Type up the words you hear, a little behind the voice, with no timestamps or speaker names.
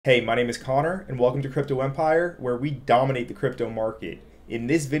Hey, my name is Connor, and welcome to Crypto Empire, where we dominate the crypto market. In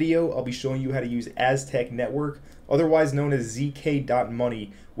this video, I'll be showing you how to use Aztec Network, otherwise known as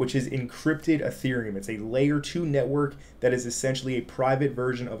zk.money, which is encrypted Ethereum. It's a layer 2 network that is essentially a private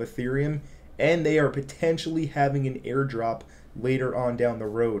version of Ethereum, and they are potentially having an airdrop later on down the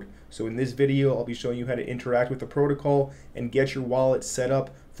road. So in this video, I'll be showing you how to interact with the protocol and get your wallet set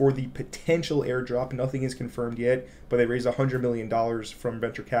up for the potential airdrop. Nothing is confirmed yet, but they raised $100 million from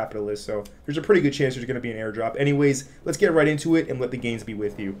venture capitalists, so there's a pretty good chance there's going to be an airdrop. Anyways, let's get right into it and let the gains be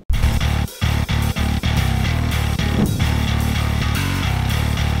with you.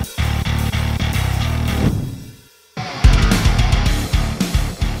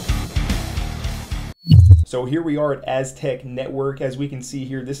 So here we are at Aztec Network. As we can see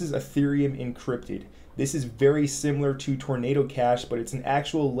here, this is Ethereum encrypted. This is very similar to Tornado Cash, but it's an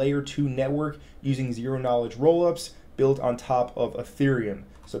actual layer 2 network using zero knowledge rollups built on top of Ethereum.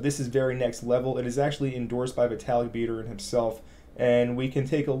 So this is very next level. It is actually endorsed by Vitalik Buterin himself. And we can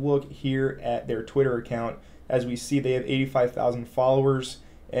take a look here at their Twitter account. As we see, they have 85,000 followers,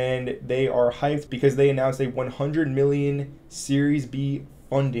 and they are hyped because they announced a 100 million Series B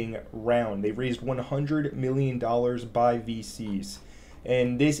funding round. They raised $100 million by VCs.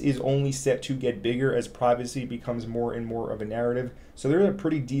 And this is only set to get bigger as privacy becomes more and more of a narrative. So there's a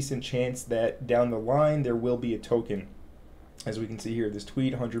pretty decent chance that down the line there will be a token. As we can see here, this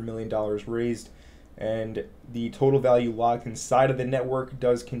tweet, $100 million raised, and the total value locked inside of the network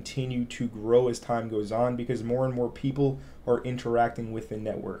does continue to grow as time goes on because more and more people are interacting with the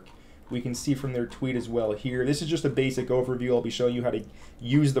network. We can see from their tweet as well here. This is just a basic overview. I'll be showing you how to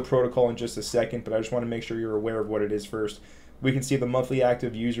use the protocol in just a second, but I just want to make sure you're aware of what it is first. We can see the monthly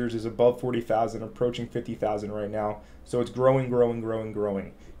active users is above 40,000, approaching 50,000 right now. So it's growing, growing, growing,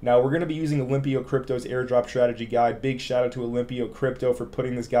 growing. Now we're going to be using Olympio Crypto's airdrop strategy guide. Big shout out to Olympio Crypto for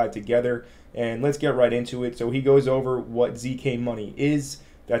putting this guide together. And let's get right into it. So he goes over what zk.money is.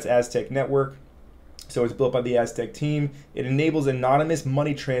 That's Aztec Network. So it's built by the Aztec team. It enables anonymous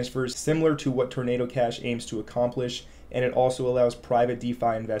money transfers similar to what Tornado Cash aims to accomplish, and it also allows private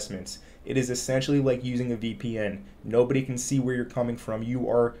DeFi investments. It is essentially like using a VPN. Nobody can see where you're coming from. You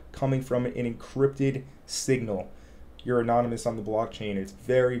are coming from an encrypted signal. You're anonymous on the blockchain. It's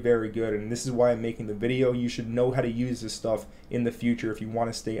very, very good, and this is why I'm making the video. You should know how to use this stuff in the future if you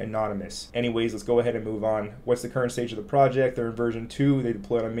want to stay anonymous. Anyways, let's go ahead and move on. What's the current stage of the project? They're in version 2. They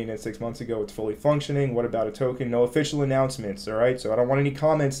deployed on Mainnet 6 months ago. It's fully functioning. What about a token? No official announcements, all right? So I don't want any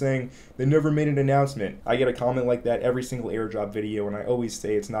comments saying they never made an announcement. I get a comment like that every single airdrop video, and I always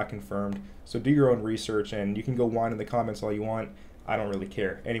say it's not confirmed. So do your own research, and you can go whine in the comments all you want. I don't really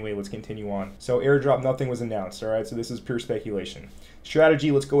care. Anyway, let's continue on. So airdrop, nothing was announced, all right? So this is pure speculation. Strategy,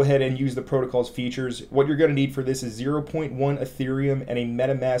 let's go ahead and use the protocol's features. What you're gonna need for this is 0.1 Ethereum and a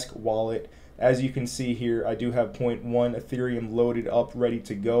MetaMask wallet. As you can see here, I do have 0.1 Ethereum loaded up, ready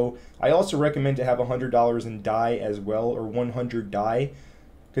to go. I also recommend to have $100 in DAI as well, or 100 DAI,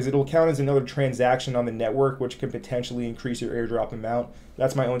 because it'll count as another transaction on the network, which can potentially increase your airdrop amount.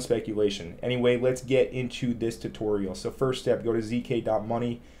 That's my own speculation. Anyway, let's get into this tutorial. So first step, go to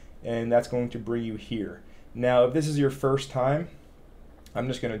zk.money, and that's going to bring you here. Now, if this is your first time, I'm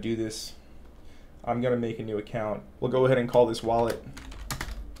just gonna do this. I'm gonna make a new account. We'll go ahead and call this wallet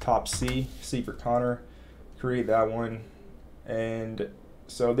Top C for Connor, create that one. And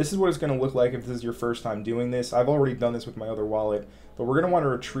so this is what it's gonna look like if this is your first time doing this. I've already done this with my other wallet, but we're gonna wanna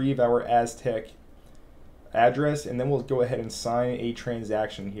retrieve our Aztec address, and then we'll go ahead and sign a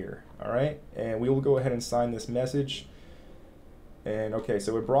transaction here, all right? And we will go ahead and sign this message. And okay,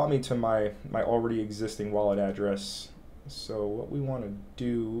 so it brought me to my already existing wallet address. So what we want to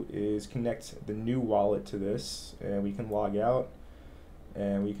do is connect the new wallet to this, and we can log out,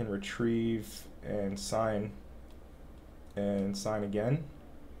 and we can retrieve and sign again.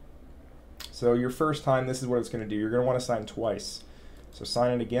 So your first time, this is what it's going to do. You're going to want to sign twice. So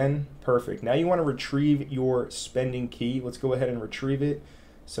sign it again. Perfect. Now you want to retrieve your spending key. Let's go ahead and retrieve it.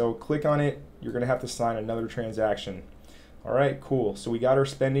 So click on it. You're going to have to sign another transaction. All right, cool. So we got our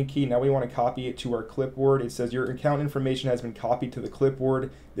spending key. Now we want to copy it to our clipboard. It says your account information has been copied to the clipboard.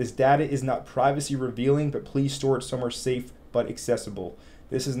 This data is not privacy revealing, but please store it somewhere safe but accessible.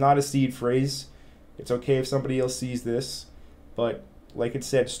 This is not a seed phrase. It's okay if somebody else sees this, but like it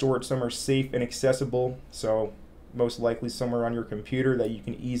said, store it somewhere safe and accessible. So most likely somewhere on your computer that you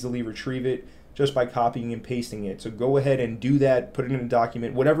can easily retrieve it just by copying and pasting it. So go ahead and do that, put it in a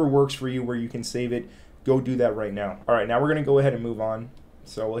document, whatever works for you where you can save it, go do that right now. All right, now we're gonna go ahead and move on.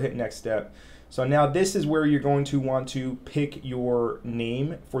 So we'll hit next step. So now this is where you're going to want to pick your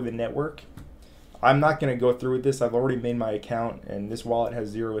name for the network. I'm not going to go through with this. I've already made my account and this wallet has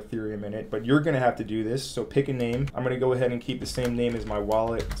 0 Ethereum in it, but you're going to have to do this. So pick a name. I'm going to go ahead and keep the same name as my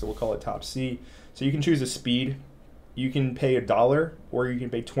wallet. So we'll call it Top C. So you can choose a speed. You can pay $1 or you can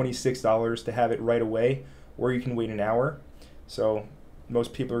pay $26 to have it right away, or you can wait an hour. So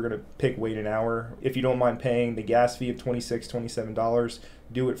most people are going to pick wait an hour. If you don't mind paying the gas fee of $26, $27,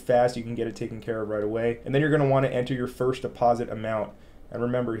 do it fast. You can get it taken care of right away. And then you're going to want to enter your first deposit amount. And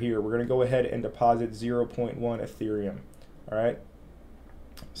remember here, we're going to go ahead and deposit 0.1 Ethereum. All right.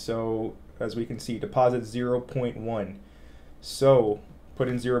 So as we can see, deposit 0.1. So put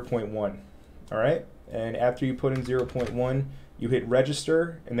in 0.1. All right. And after you put in 0.1, you hit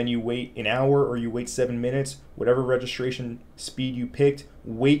register, and then you wait an hour or you wait 7 minutes, whatever registration speed you picked,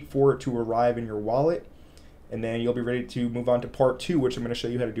 wait for it to arrive in your wallet, and then you'll be ready to move on to part 2, which I'm going to show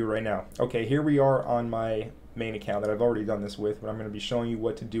you how to do right now. Okay, here we are on my main account that I've already done this with, but I'm going to be showing you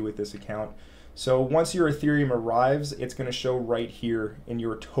what to do with this account. So once your Ethereum arrives, it's going to show right here in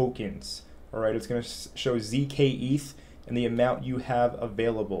your tokens. All right, it's going to show zk.ETH and the amount you have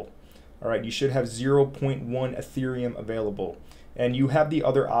available. All right, you should have 0.1 Ethereum available. And you have the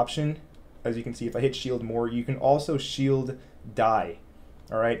other option, as you can see, if I hit shield more, you can also shield DAI.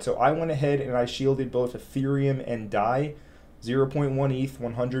 All right, so I went ahead and I shielded both Ethereum and DAI, 0.1 ETH,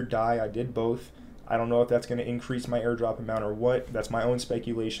 100 DAI, I did both. I don't know if that's gonna increase my airdrop amount or what, that's my own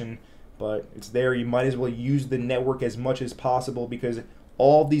speculation, but it's there. You might as well use the network as much as possible because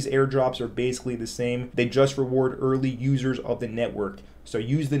all of these airdrops are basically the same. They just reward early users of the network. So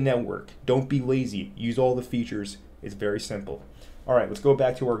use the network, don't be lazy, use all the features, it's very simple. All right, let's go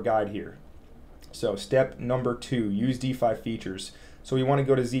back to our guide here. So step number 2, use DeFi features. So we want to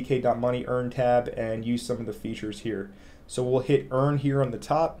go to zk.money earn tab and use some of the features here. So we'll hit earn here on the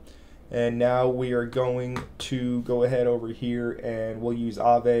top, and now we are going to go ahead over here and we'll use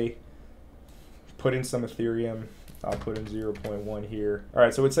Aave, put in some Ethereum. I'll put in 0.1 here. All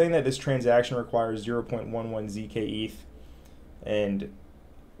right, so it's saying that this transaction requires 0.11 zk.ETH, and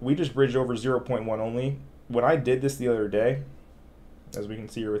we just bridged over 0.1 only. When I did this the other day, as we can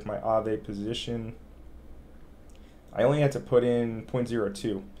see here with my Aave position, I only had to put in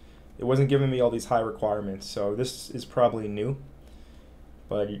 0.02. It wasn't giving me all these high requirements, so this is probably new,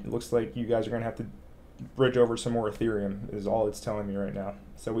 but it looks like you guys are gonna have to bridge over some more Ethereum is all it's telling me right now.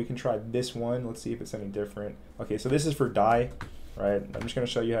 So we can try this one. Let's see if it's any different. Okay, so this is for DAI, right? I'm just gonna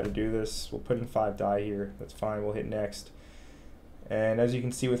show you how to do this. We'll put in 5 DAI here. That's fine, we'll hit next. And as you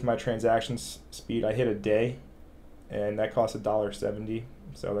can see with my transaction speed, I hit a day, and that costs $1.70,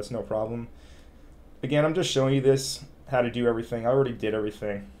 so that's no problem. Again, I'm just showing you this, how to do everything. I already did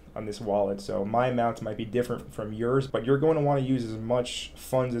everything on this wallet, so my amounts might be different from yours, but you're going to want to use as much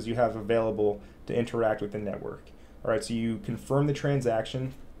funds as you have available to interact with the network. All right, so you confirm the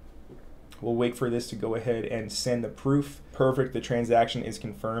transaction. We'll wait for this to go ahead and send the proof. Perfect, the transaction is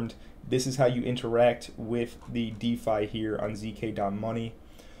confirmed. This is how you interact with the DeFi here on zk.money.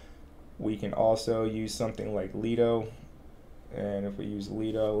 We can also use something like Lido. And if we use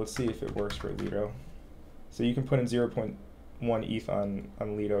Lido, let's see if it works for Lido. So you can put in 0.1 ETH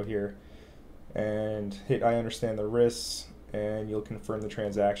on Lido here and hit I understand the risks, and you'll confirm the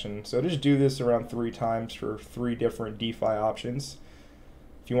transaction. So just do this around 3 times for 3 different DeFi options.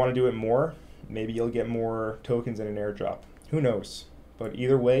 If you want to do it more, maybe you'll get more tokens in an airdrop. Who knows? But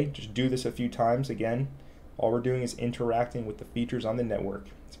either way, just do this a few times. Again, all we're doing is interacting with the features on the network.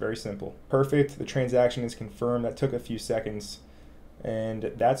 It's very simple. Perfect, the transaction is confirmed. That took a few seconds.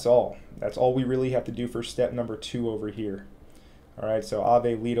 And that's all. That's all we really have to do for step number 2 over here. All right, so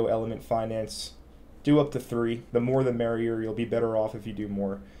Aave, Lido, Element, Finance, do up to 3. The more the merrier. You'll be better off if you do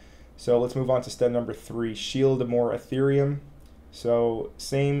more. So let's move on to step number 3, shield more Ethereum. So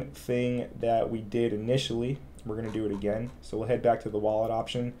same thing that we did initially. We're going to do it again. So we'll head back to the wallet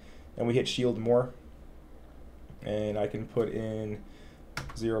option and we hit shield more. And I can put in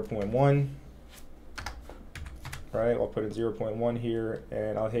 0.1. Right, I'll put in 0.1 here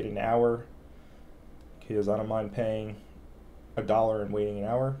and I'll hit an hour because I don't mind paying $1 and waiting an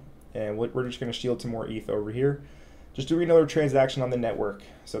hour. And we're just going to shield some more ETH over here. Just doing another transaction on the network.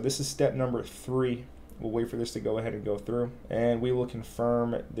 So this is step number 3. We'll wait for this to go ahead and go through, and we will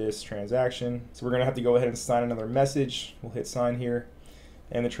confirm this transaction. So we're going to have to go ahead and sign another message. We'll hit sign here,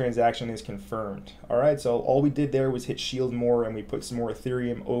 and the transaction is confirmed. All right, so all we did there was hit shield more, and we put some more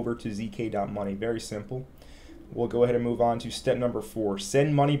Ethereum over to zk.money. Very simple. We'll go ahead and move on to step number 4,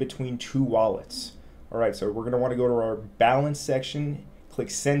 send money between 2 wallets. All right, so we're going to want to go to our balance section, click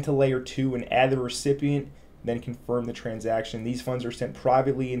send to layer 2 and add the recipient, then confirm the transaction. These funds are sent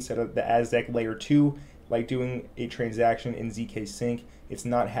privately instead of the Aztec layer 2, like doing a transaction in zk Sync. It's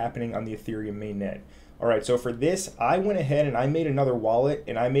not happening on the Ethereum mainnet. All right, so for this, I went ahead and I made another wallet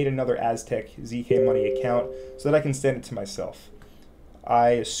and I made another Aztec zk.money account so that I can send it to myself. I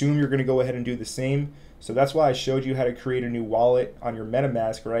assume you're gonna go ahead and do the same. So that's why I showed you how to create a new wallet on your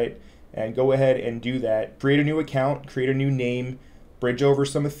MetaMask, right? And go ahead and do that. Create a new account, create a new name, bridge over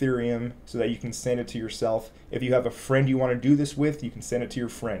some Ethereum so that you can send it to yourself. If you have a friend you want to do this with, you can send it to your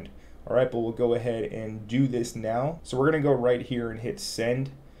friend. All right, but we'll go ahead and do this now. So we're gonna go right here and hit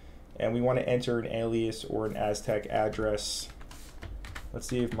send. And we want to enter an alias or an Aztec address. Let's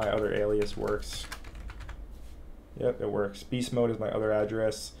see if my other alias works. Yep, it works. Beast mode is my other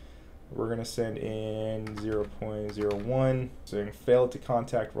address. We're going to send in 0.01, saying failed to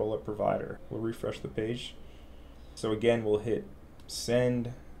contact rollup provider. We'll refresh the page. So again, we'll hit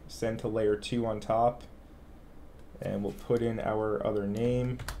send to layer 2 on top, and we'll put in our other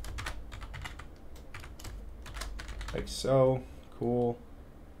name, like so. Cool.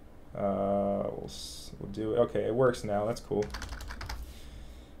 We'll do it. Okay, it works now. That's cool.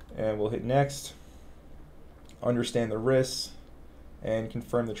 And we'll hit next. Understand the risks and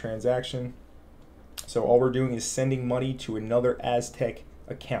confirm the transaction. So all we're doing is sending money to another Aztec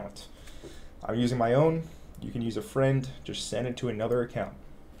account. I'm using my own. You can use a friend. Just send it to another account.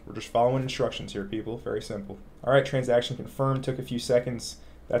 We're just following instructions here, people. Very simple. All right, transaction confirmed. Took a few seconds.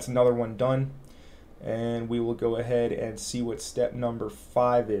 That's another one done. And we will go ahead and see what step number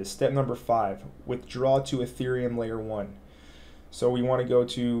 5 is. Step number 5, withdraw to Ethereum layer 1. So we want to go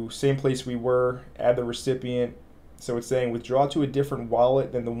to same place we were, add the recipient. So it's saying withdraw to a different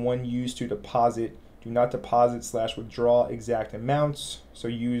wallet than the one used to deposit. Do not deposit / withdraw exact amounts. So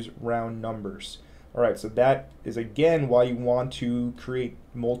use round numbers. All right, so that is again why you want to create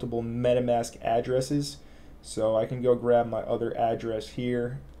multiple MetaMask addresses. So I can go grab my other address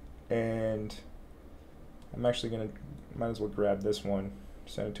here, and I'm actually gonna, might as well grab this one,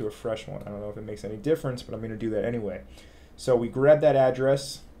 send it to a fresh one. I don't know if it makes any difference, but I'm gonna do that anyway. So we grab that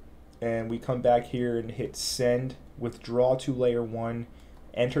address and we come back here and hit send, withdraw to layer 1,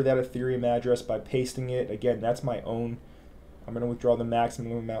 enter that Ethereum address by pasting it. Again, that's my own. I'm gonna withdraw the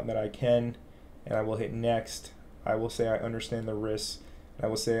maximum amount that I can, and I will hit next. I will say I understand the risks, and I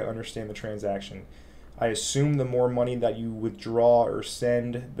will say I understand the transaction. I assume the more money that you withdraw or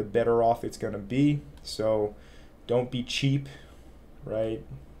send, the better off it's going to be. So don't be cheap, right?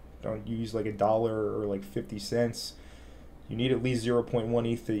 Don't use like $1 or like 50 cents. You need at least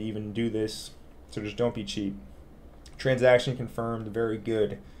 0.1 ETH to even do this. So just don't be cheap. Transaction confirmed, very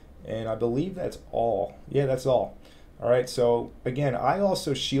good. And I believe that's all. Yeah, that's all. All right, so again, I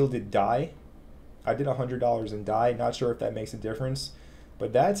also shielded DAI. I did $100 in DAI. Not sure if that makes a difference.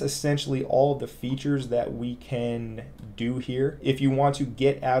 But that's essentially all of the features that we can do here. If you want to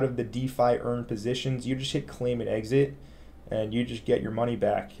get out of the DeFi earned positions, you just hit claim and exit, and you just get your money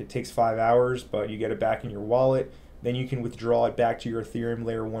back. It takes 5 hours, but you get it back in your wallet. Then you can withdraw it back to your Ethereum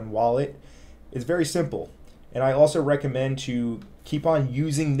layer 1 wallet. It's very simple. And I also recommend to keep on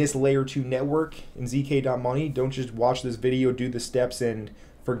using this layer 2 network in zk.money. Don't just watch this video, do the steps, and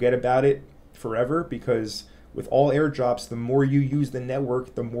forget about it forever, because with all airdrops, the more you use the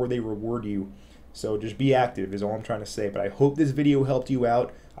network, the more they reward you. So just be active is all I'm trying to say. But I hope this video helped you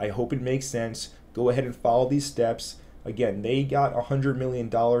out. I hope it makes sense. Go ahead and follow these steps. Again, they got $100 million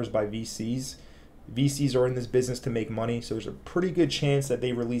by VCs. VCs are in this business to make money, so there's a pretty good chance that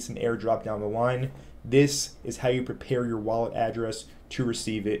they release an airdrop down the line. This is how you prepare your wallet address to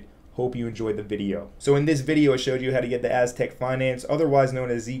receive it. Hope you enjoyed the video. So in this video, I showed you how to get the Aztec Finance, otherwise known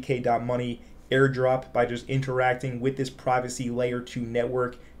as zk.money, airdrop by just interacting with this privacy layer 2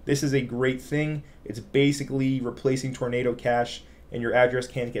 network. This is a great thing. It's basically replacing Tornado Cash, and your address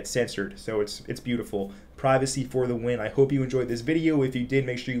can't get censored. So it's beautiful. Privacy for the win. I hope you enjoyed this video. If you did,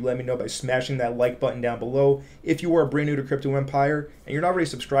 make sure you let me know by smashing that like button down below. If you are brand new to Crypto Empire and you're not already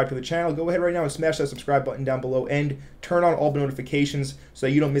subscribed to the channel, go ahead right now and smash that subscribe button down below and turn on all notifications so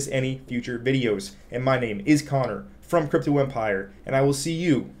that you don't miss any future videos. And my name is Connor from Crypto Empire, and I will see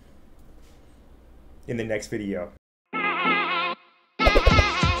you in the next video.